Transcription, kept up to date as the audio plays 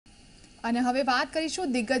અને હવે વાત કરીશું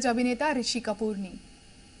દિગ્ગજ અભિનેતા ઋષિ કપૂરની।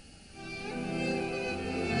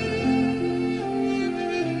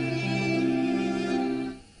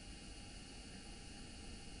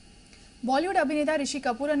 बॉलीवुड अभिनेता ऋषि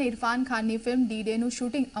कपूर और इरफान खान की film D day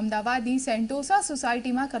shooting Ahmedabad की सेंटोसा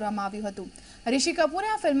सोसायटी में करवामां आव्युं हतुं। ऋषि कपूरे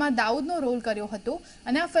आ फिल्म में दाऊदनो रोल कर्यो हतो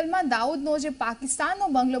अने आ फिल्म में दाऊदनो जे पाकिस्ताननो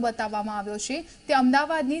बंगलो बताववामां आव्यो छे ते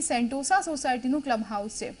अमदावादनी सेंटोसा सोसायटीनुं क्लब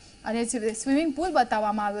हाउस छे अने स्विमिंग पूल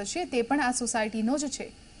बताववामां आव्यो छे ते पण आ सोसायटीनो ज छे।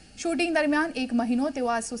 शूटिंग दरमियान एक महीनो तेओ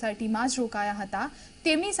आ सोसायटीमां ज रोकाया हता।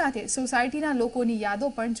 तेमनी साथे सोसायटीना लोकोनी यादो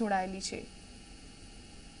पण जोडायेली छे।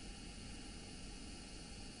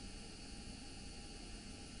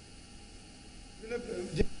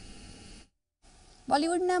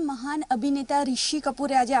 बॉलीवूडना महान अभिनेता ऋषि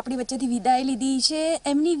कपूरे आज अपनी वच्चेथी विदाय लीधी छे।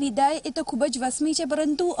 एमनी विदाय ए तो खूब ज वसमी छे,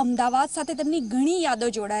 परंतु अमदावाद साथे तेमनी घणी यादो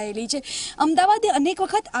जोड़ायेली छे। अमदावाद अनेक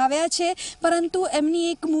वखत आव्या छे, परंतु एमनी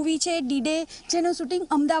एक मूवी छे डी डे जेनुं शूटिंग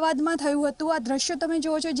अमदावादमां थयुं हतुं। आ दृश्यो तमे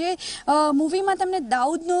जोवो छो जे मूवीमां तमने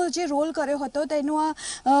दाऊदनो जे रोल कर्यो हतो तेनुं आ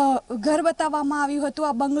घर बताववामां आव्युं हतुं।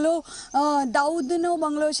 आ बंगलो दाऊदनो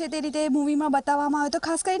बंगलो छे ते रीते मूवीमां बताववामां आव्यो हतो।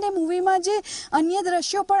 खास करीने मूवीमां जे अन्य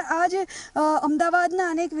दृश्यो पण आज अमदावाद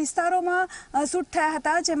अनेक विस्तारों में शूट थया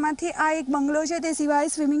हता, जेमांथी आ एक बंगलो छे ते सिवाय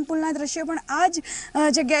स्विमिंग पूलना दृश्यो पण आज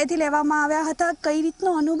जग्याएथी लेवामां आव्या हता। कई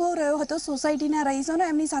रीतनो अनुभव रह्यो हतो सोसायटीना रहीशोनो,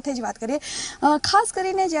 एमनी साथे ज वात करीए। खास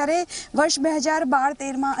करीने ज्यारे वर्ष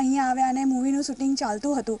 2012-13 में अहींया आव्या अने मूवीनुं शूटिंग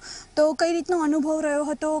चालतुं हतुं, तो कई रीतनो अनुभव रह्यो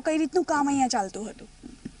हतो, कई रीतनुं काम अहींया चालतुं हतुं?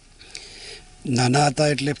 नाना हता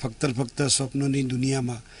एटले फक्त स्वप्नोनी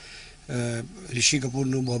दुनियामां ऋषि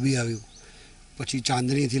कपूरनुं बॉबी आव्युं। पछी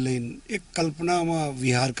चांदनी थी लईने एक कल्पना में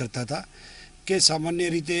विहार करता था कि सामान्य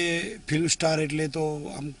रीते फिल्म स्टार एटले तो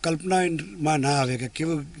आम कल्पना में ना आवे कि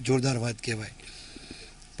केवो जोरदार बात कहेवाय,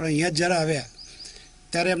 पण अहींया ज्यारे आव्या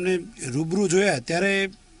त्यारे अमने रूबरू जोया त्यारे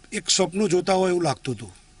एक स्वप्न जोता होय एवुं लागतुं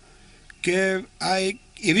हतुं कि आ एक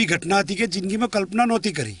एवी घटना थी कि जिंदगी में कल्पना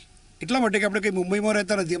नहोती करी। એટલા માટે કે આપણે કંઈ મુંબઈમાં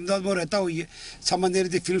રહેતા નથી, અમદાવાદમાં રહેતા હોઈએ, સામાન્ય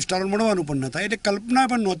રીતે ફિલ્મ સ્ટારોને મળવાનું પણ ન થાય, એટલે કલ્પના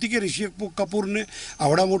પણ નહોતી કે ઋષિ કપૂરને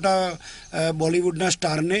આવડા મોટા બોલિવૂડના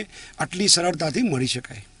સ્ટારને આટલી સરળતાથી મળી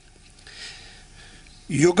શકાય।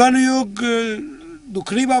 યોગાનુયોગ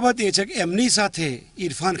દુઃખની બાબત એ છે કે એમની સાથે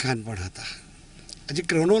ઇરફાન ખાન પણ હતા। જે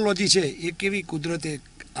ક્રોનોલોજી છે એ કેવી કુદરતે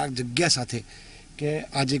આ જગ્યા સાથે કે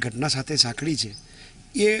આ જે ઘટના સાથે સાંકળી છે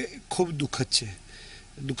એ ખૂબ દુઃખદ છે।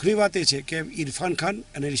 दुखनी बात है कि इरफान खान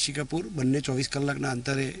और ऋषि कपूर बने 24 कलाकना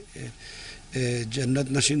अंतरे जन्नत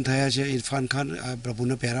नशीन थया छे। इरफान खान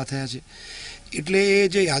प्रभुने प्यारा थया छे, एटले ए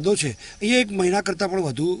जे यादों है ये एक महीना करता पण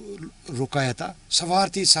वधु रोकाया था।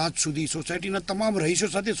 सवारथी साँज सुधी सोसायटीना तमाम रहीशों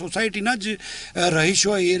साथे सोसायटीना ज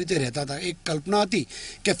रहीशों ए रीते रहता था। एक कल्पना थी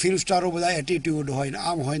कि फिल्म स्टारों बधा एटीट्यूड होय ने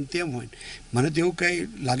आम होय ने तेम होय। मने तो एवुं कंई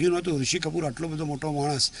लाग्युं नहोतुं। ऋषि कपूर आटलो बधो मोटो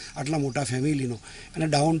माणस, आटला मोटा फैमिलीनो अने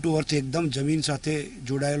डाउन टू अर्थ एकदम जमीन साथे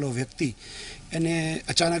जोड़ायेलो व्यक्ति एने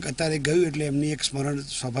अचानक अत्यारे गयुं एटले एमनी एक स्मरण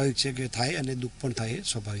स्वाभाविक है कि थाय अने दुःख पण थाय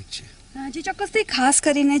स्वाभाविक है। जी ચોક્કસથી ખાસ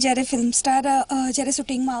કરીને જ્યારે ફિલ્મ સ્ટાર જ્યારે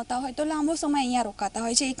શૂટિંગમાં આવતા હોય તો લાંબો સમય અહીંયા રોકાતા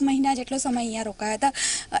હોય છે, એક મહિના જેટલો સમય અહીંયા રોકાયા હતા।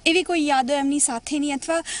 એવી કોઈ યાદો એમની સાથેની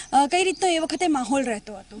અથવા કઈ રીતનો એ વખતે માહોલ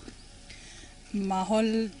રહેતો હતો? માહોલ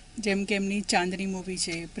જેમ કે એમની ચાંદની મૂવી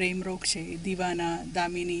છે, પ્રેમ રોગ છે, દીવાના,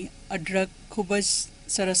 દામિની, અઢળક ખૂબ જ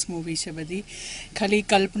સરસ મૂવી છે બધી। ખાલી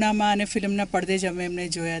કલ્પનામાં અને ફિલ્મના પડદે જ અમે એમને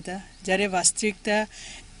જોયા હતા। જ્યારે વાસ્તવિકતા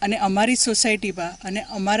અને અમારી સોસાયટીમાં અને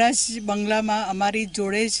અમારા જ બંગલામાં અમારી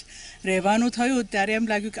જોડે જ રહેવાનું થયું ત્યારે એમ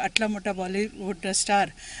લાગ્યું કે આટલા મોટા બોલિવૂડ સ્ટાર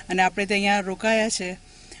અને આપણે તો અહીંયા રોકાયા છે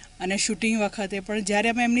અને શૂટિંગ વખતે પણ જ્યારે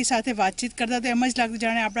અમે એમની સાથે વાતચીત કરતા હતા એમ જ લાગતું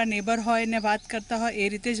જાણે આપણા નેબર હોય ને વાત કરતા હોય એ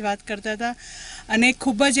રીતે જ વાત કરતા હતા। અને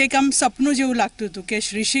ખૂબ જ એક આમ સપનું જેવું લાગતું હતું કે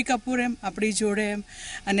ઋષિ કપૂર એમ આપણી જોડે એમ।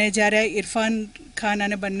 અને જ્યારે ઇરફાન ખાન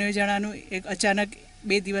અને બંને જણાનું એક અચાનક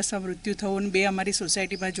 2 દિવસમાં મૃત્યુ થયું અને 2 અમારી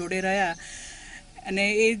સોસાયટીમાં જોડે રહ્યા અને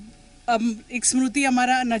એ એક સ્મૃતિ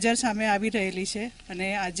અમારા નજર સામે આવી રહેલી છે અને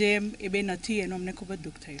આજે એ બે નથી એનું અમને ખૂબ જ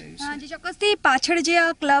દુઃખ થઈ રહ્યું છે। જી ચોક્કસથી પાછળ જે આ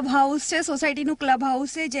ક્લબ હાઉસ છે, સોસાયટીનું ક્લબ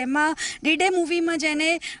હાઉસ છે, જેમાં ડી ડે મૂવીમાં જેને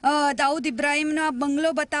દાઉદ ઇબ્રાહિમનો આ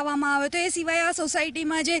બંગલો બતાવવામાં આવ્યો હતો, એ સિવાય આ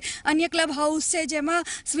સોસાયટીમાં જે અન્ય ક્લબ હાઉસ છે જેમાં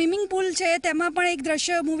સ્વિમિંગ પૂલ છે તેમાં પણ એક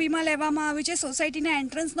દ્રશ્ય મૂવીમાં લેવામાં આવ્યું છે। સોસાયટીના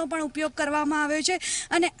એન્ટ્રન્સનો પણ ઉપયોગ કરવામાં આવ્યો છે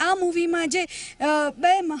અને આ મૂવીમાં જે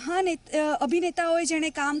 2 મહાન અભિનેતાઓએ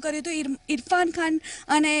જેણે કામ કર્યું હતું, ઇરફાન ખાન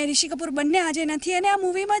અને ઋષિ કપૂર બંને આજે નથી અને આ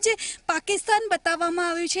મૂવીમાં જે પાકિસ્તાન બતાવવામાં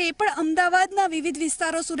આવ્યું છે એ પણ અમદાવાદના વિવિધ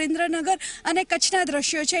વિસ્તારો, સુરેન્દ્રનગર અને કચ્છના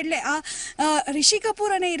દ્રશ્યો છે। એટલે આ ઋષિ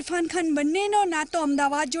કપૂર અને ઇરફાન ખાન બંનેનો નાતો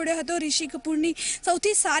અમદાવાદ જોડે હતો। ઋષિ કપૂરની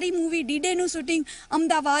સૌથી સારી મૂવી ડી ડેનું શૂટિંગ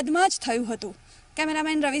અમદાવાદમાં જ થયું હતું।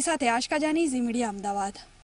 કેમેરામેન રવિ સાથે આશકા જાની, ઝી મીડિયા, અમદાવાદ।